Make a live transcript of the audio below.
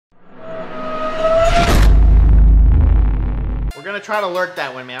gonna try to lurk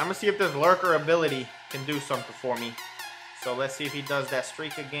that one, man. I'm gonna see if this lurker ability can do something for me. So let's see if he does that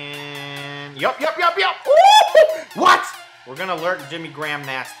streak again. Yup. Woo! What? We're gonna lurk Jimmy Graham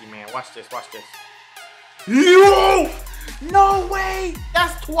nasty, man. Watch this. Yo! No way!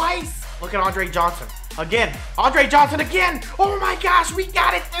 That's twice. Look at Andre Johnson. Again. Andre Johnson again. Oh my gosh, we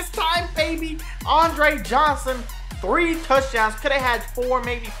got it this time, baby. Andre Johnson, 3 touchdowns. Could have had 4,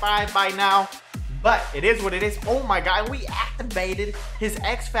 maybe 5 by now. But it is what it is. Oh my God, we activated his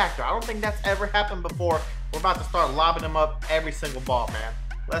X Factor. I don't think that's ever happened before. We're about to start lobbing him up every single ball, man.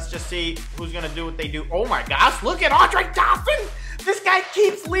 Let's just see who's gonna do what they do. Oh my gosh, look at Andre Johnson. This guy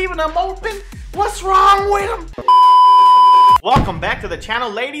keeps leaving him open. What's wrong with him? Welcome back to the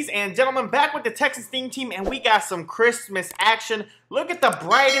channel, ladies and gentlemen. Back with the Texans theme team, and we got some Christmas action. Look at the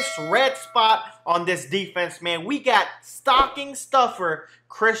brightest red spot on this defense, man. We got stocking stuffer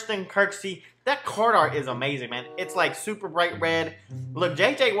Christian Kirksey. That card art is amazing, man. It's like super bright red. Look,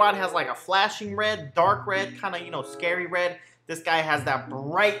 JJ Watt has like a flashing red, dark red, kind of, you know, scary red. This guy has that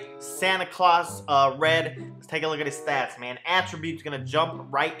bright Santa Claus red. Let's take a look at his stats, man. Attributes gonna jump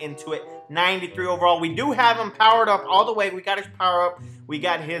right into it. 93 overall. We do have him powered up all the way. We got his power up. We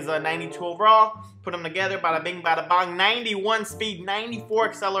got his 92 overall. Put them together. Bada bing, bada bong. 91 speed, 94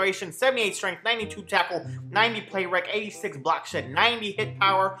 acceleration, 78 strength, 92 tackle, 90 play rec, 86 block shed, 90 hit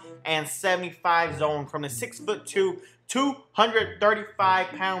power, and 75 zone from the 6'2",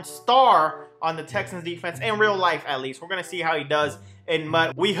 235-pound star on the Texans defense, in real life at least. We're going to see how he does in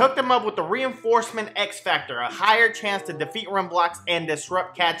mud. We hooked him up with the reinforcement X Factor, a higher chance to defeat run blocks and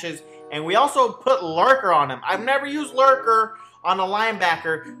disrupt catches. And we also put Lurker on him. I've never used Lurker on a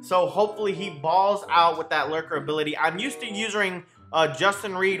linebacker, so hopefully he balls out with that Lurker ability. I'm used to using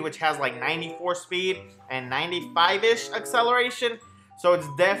Justin Reed, which has like 94 speed and 95-ish acceleration. So it's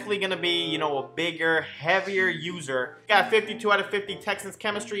definitely going to be, you know, a bigger, heavier user. Got 52 out of 50 Texans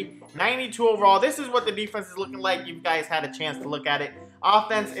chemistry, 92 overall. This is what the defense is looking like. You guys had a chance to look at it.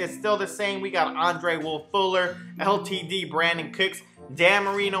 Offense is still the same. We got Andre Wolf Fuller, LTD Brandon Cooks, Dan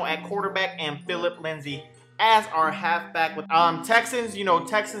Marino at quarterback, and Philip Lindsay as our halfback. With Texans, you know,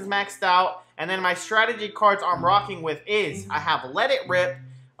 Texans maxed out. And then my strategy cards I'm rocking with is I have Let It Rip,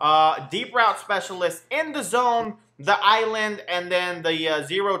 Deep Route Specialist, In the Zone, The Island, and then the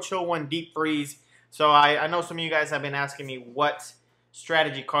Zero Chill One Deep Freeze. So I know some of you guys have been asking me what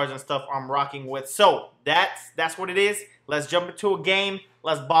strategy cards and stuff I'm rocking with. So that's what it is. Let's jump into a game.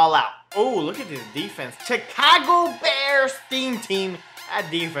 Let's ball out. Oh, look at this defense. Chicago Bears theme team. That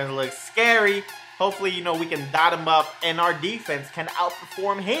defense looks scary. Hopefully, you know, we can dot him up and our defense can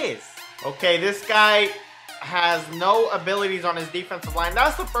outperform his. Okay, this guy has no abilities on his defensive line.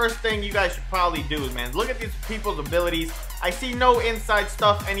 That's the first thing you guys should probably do, man. Look at these people's abilities. I see no inside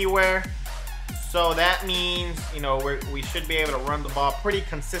stuff anywhere. So that means, you know, we should be able to run the ball pretty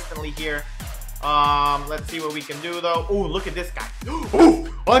consistently here. Let's see what we can do, though. Oh, look at this guy. Oh,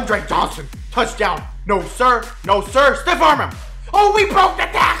 Andre Johnson, touchdown. No, sir. No, sir. Stiff arm him. Oh, we broke the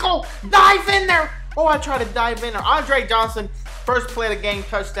tackle. Dive in there. Oh, I tried to dive in there. Andre Johnson, first play of the game,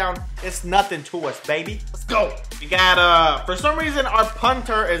 touchdown. It's nothing to us, baby. Let's go. We got, for some reason, our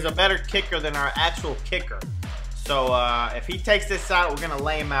punter is a better kicker than our actual kicker. So, if he takes this out, we're going to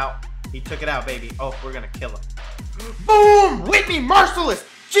lay him out. He took it out, baby. Oh, we're going to kill him. Boom! Whitney Merciless.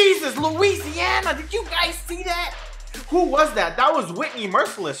 Jesus, Louisiana. Did you guys see that? Who was that? That was Whitney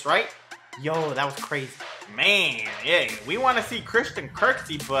Merciless, right? Yo, that was crazy. Man, yeah, we want to see Christian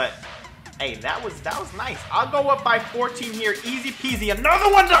Kirksey, but hey, that was nice. I'll go up by 14 here, easy peasy.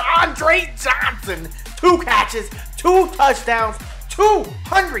 Another one to Andre Johnson. 2 catches, 2 touchdowns,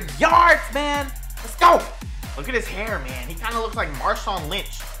 200 yards, man. Let's go. Look at his hair, man. He kind of looks like Marshawn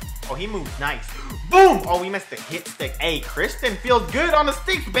Lynch. Oh, he moves nice. Boom! Oh, we missed the hit stick. Hey, Christian feels good on the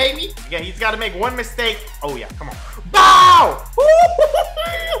sticks, baby. Yeah, he's got to make one mistake. Oh, yeah, come on. Bow!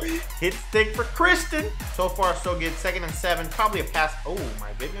 Hit stick for Christian. So far, so good. 2nd and 7. Probably a pass. Oh,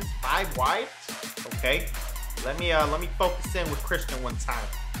 my goodness. 5 wide. Okay. Let me focus in with Christian one time.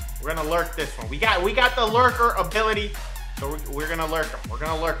 We're going to lurk this one. We got the lurker ability. So we're going to lurk him. We're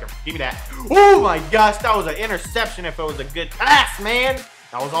going to lurk him. Give me that. Oh, my gosh. That was an interception if it was a good pass, man.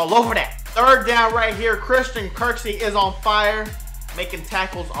 I was all over that. 3rd down right here. Christian Kirksey is on fire. Making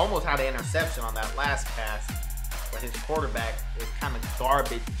tackles. Almost had an interception on that last pass. But his quarterback is kind of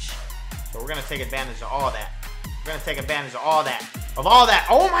garbage. So we're going to take advantage of all that. We're going to take advantage of all that.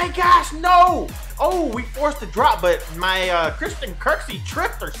 Oh my gosh, no. Oh, we forced a drop. But my Christian Kirksey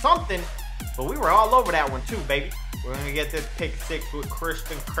tripped or something. But we were all over that one too, baby. We're going to get this pick 6 with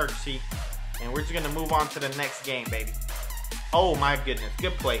Christian Kirksey. And we're just going to move on to the next game, baby. Oh my goodness,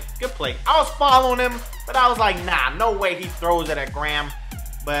 good play, good play. I was following him, but I was like, nah, no way he throws it at Graham.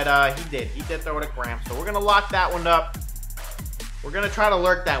 But he did throw it at Graham. So we're gonna lock that one up. We're gonna try to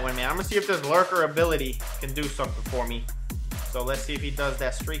lurk that one, man. I'm gonna see if this lurker ability can do something for me. So let's see if he does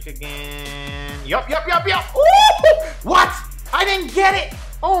that streak again. Yup. Ooh! What? I didn't get it.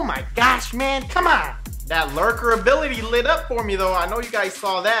 Oh my gosh, man, come on. That lurker ability lit up for me, though. I know you guys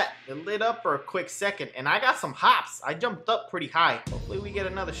saw that. It lit up for a quick second, and I got some hops. I jumped up pretty high. Hopefully we get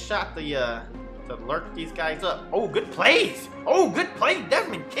another shot to lurk these guys up. Oh, good plays. Oh, good play,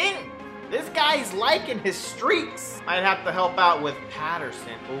 Desmond King. This guy's liking his streaks. Might have to help out with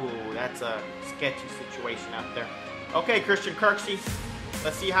Patterson. Ooh, that's a sketchy situation out there. Okay, Christian Kirksey.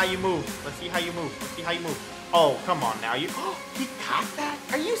 Let's see how you move. Let's see how you move. Oh, come on now. He caught that?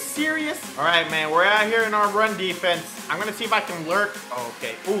 Are you serious? All right, man. We're out here in our run defense. I'm going to see if I can lurk. Oh,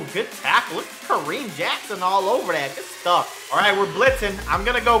 okay. Ooh, good tackle. Look at Kareem Jackson all over that. Good stuff. All right, we're blitzing. I'm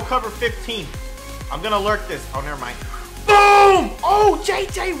going to go cover 15. I'm going to lurk this. Oh, never mind. Boom! Oh,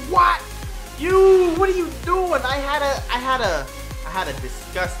 JJ Watt. What are you doing? I had a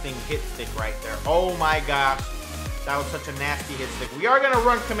disgusting hit stick right there. Oh, my gosh. That was such a nasty hit stick. We are going to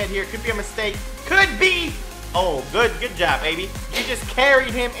run commit here. Could be a mistake. Could be. Oh, good job, baby. You just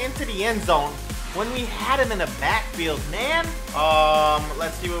carried him into the end zone when we had him in the backfield, man.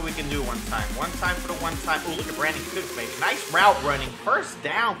 Let's see what we can do one time. One time for the one time. Oh, look at Brandon Cooks, baby. Nice route running. First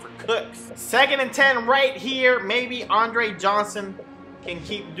down for Cooks. 2nd and 10 right here. Maybe Andre Johnson can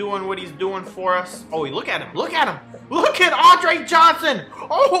keep doing what he's doing for us. Oh, look at him. Look at him. Look at Andre Johnson.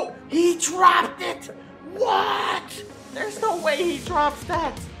 Oh, he dropped it. What? There's no way he drops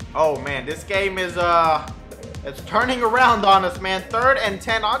that. Oh, man, this game is, it's turning around on us, man. 3rd and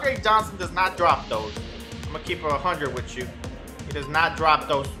 10. Andre Johnson does not drop those. I'm going to keep it 100 with you. He does not drop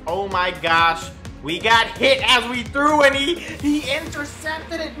those. Oh, my gosh. We got hit as we threw, and he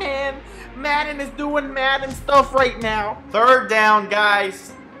intercepted it, man. Madden is doing Madden stuff right now. 3rd down,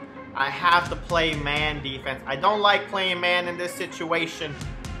 guys. I have to play man defense. I don't like playing man in this situation,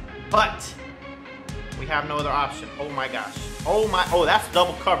 but we have no other option. Oh, my gosh. Oh, that's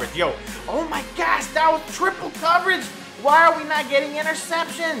double coverage. Yo. Oh, my gosh. That was triple coverage. Why are we not getting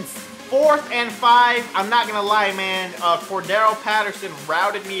interceptions? 4th and 5. I'm not going to lie, man. Cordero Patterson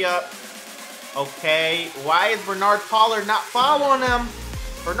routed me up. Okay. Why is Bernard Pollard not following him?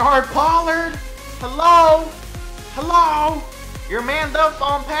 Bernard Pollard. Hello. Hello. Your man dumped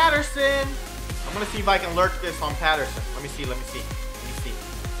on Patterson. I'm going to see if I can lurk this on Patterson. Let me see.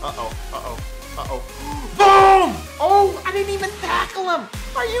 Uh-oh. Boom! Oh, I didn't even tackle him.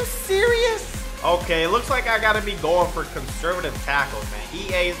 Are you serious? Okay, it looks like I gotta be going for conservative tackles, man.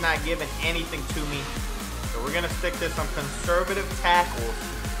 EA is not giving anything to me. So we're gonna stick this on conservative tackles.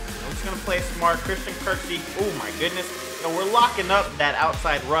 I'm just gonna play smart. Christian Kirksey. Oh my goodness. No, we're locking up that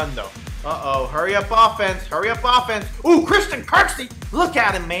outside run though. Uh-oh. Hurry up offense. Hurry up offense. Ooh, Christian Kirksey. Look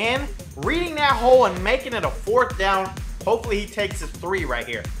at him, man. Reading that hole and making it a 4th down. Hopefully he takes his 3 right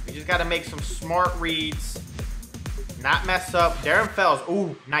here. We just got to make some smart reads. Not mess up. Darren Fells.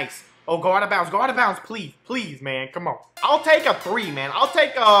 Ooh, nice. Oh, go out of bounds. Go out of bounds, please. Please, man. Come on. I'll take a 3, man. I'll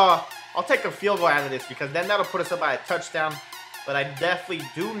take a field goal out of this because then that'll put us up by a touchdown. But I definitely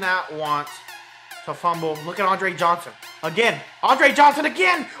do not want to fumble. Look at Andre Johnson. Again. Andre Johnson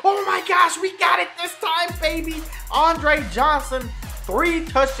again. Oh, my gosh. We got it this time, baby. Andre Johnson. 3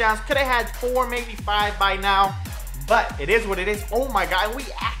 touchdowns. Could have had 4, maybe 5 by now. But it is what it is. Oh my God, we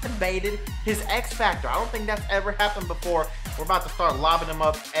activated his X Factor. I don't think that's ever happened before. We're about to start lobbing him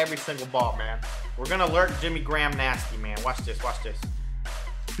up every single ball, man. We're gonna lurk Jimmy Graham nasty, man. Watch this, watch this.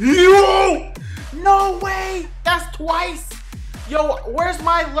 Yo! No way! That's twice! Yo, where's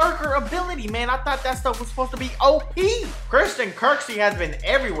my lurker ability, man? I thought that stuff was supposed to be OP. Christian Kirksey has been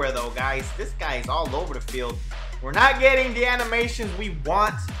everywhere though, guys. This guy is all over the field. We're not getting the animations we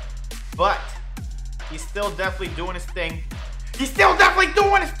want, but he's still definitely doing his thing.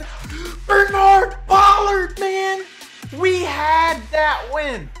 Bernard Pollard, man. We had that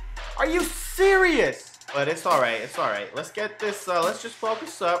win. Are you serious? But it's all right. It's all right. Let's get this. Let's just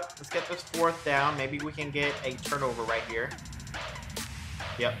focus up. Let's get this 4th down. Maybe we can get a turnover right here.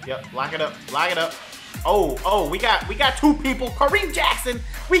 Yep. Lock it up. Lock it up. Oh, we got 2 people. Kareem Jackson.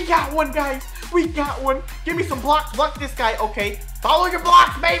 We got one, guys. We got one. Give me some blocks. Block this guy. Okay. Follow your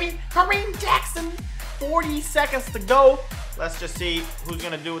blocks, baby. Kareem Jackson. 40 seconds to go. Let's just see who's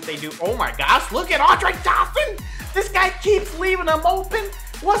gonna do what they do. Oh my gosh, look at Andre Johnson. This guy keeps leaving him open.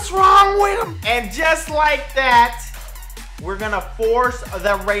 What's wrong with him? And just like that, we're gonna force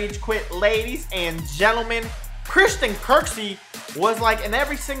the rage quit, ladies and gentlemen. Christian Kirksey was like in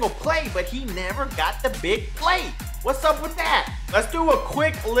every single play, but he never got the big play. What's up with that? Let's do a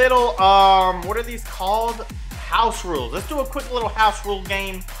quick little, what are these called? House rules. Let's do a quick little house rule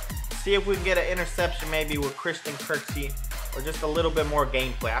game. See if we can get an interception maybe with Christian Kirksey or just a little bit more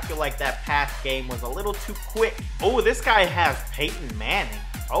gameplay. I feel like that past game was a little too quick. Oh, this guy has Peyton Manning.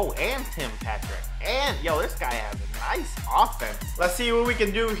 Oh, and Tim Patrick. And, yo, this guy has a nice offense. Let's see what we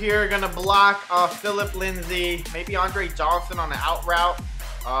can do here. Gonna block Philip Lindsay. Maybe Andre Johnson on the out route.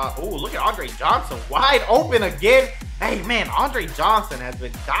 Oh, look at Andre Johnson. Wide open again. Hey, man, Andre Johnson has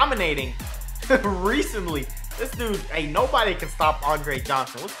been dominating recently. This dude, hey, nobody can stop Andre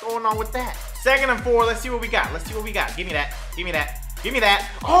Johnson. What's going on with that? 2nd and 4. Let's see what we got. Let's see what we got. Give me that. Give me that. Give me that.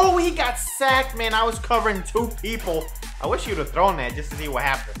 Oh, he got sacked, man. I was covering 2 people. I wish you would have thrown that just to see what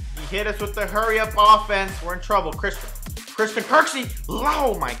happened. He hit us with the hurry-up offense. We're in trouble. Christian Kirksey.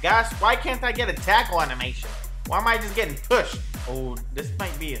 Oh, my gosh. Why can't I get a tackle animation? Why am I just getting pushed? Oh, this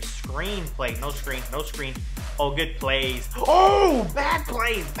might be a screen play. No screen. No screen. Oh, good plays. Oh, bad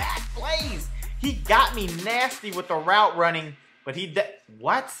plays. Bad plays. He got me nasty with the route running, but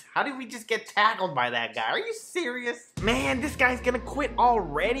what? How did we just get tackled by that guy? Are you serious? Man, this guy's gonna quit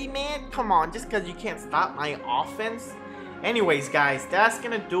already, man? Come on, just because you can't stop my offense? Anyways, guys, that's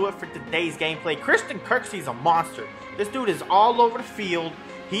gonna do it for today's gameplay. Christian Kirksey's a monster. This dude is all over the field.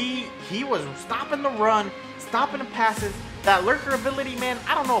 He was stopping the run, stopping the passes. That Lurker ability, man,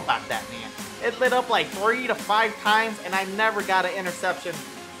 I don't know about that, man. It lit up like 3 to 5 times, and I never got an interception.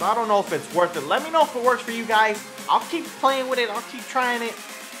 So I don't know if it's worth it. Let me know if it works for you guys. I'll keep playing with it. I'll keep trying it.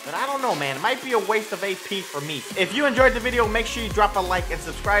 But I don't know, man. It might be a waste of AP for me. If you enjoyed the video, make sure you drop a like and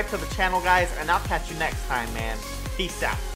subscribe to the channel, guys. And I'll catch you next time, man. Peace out.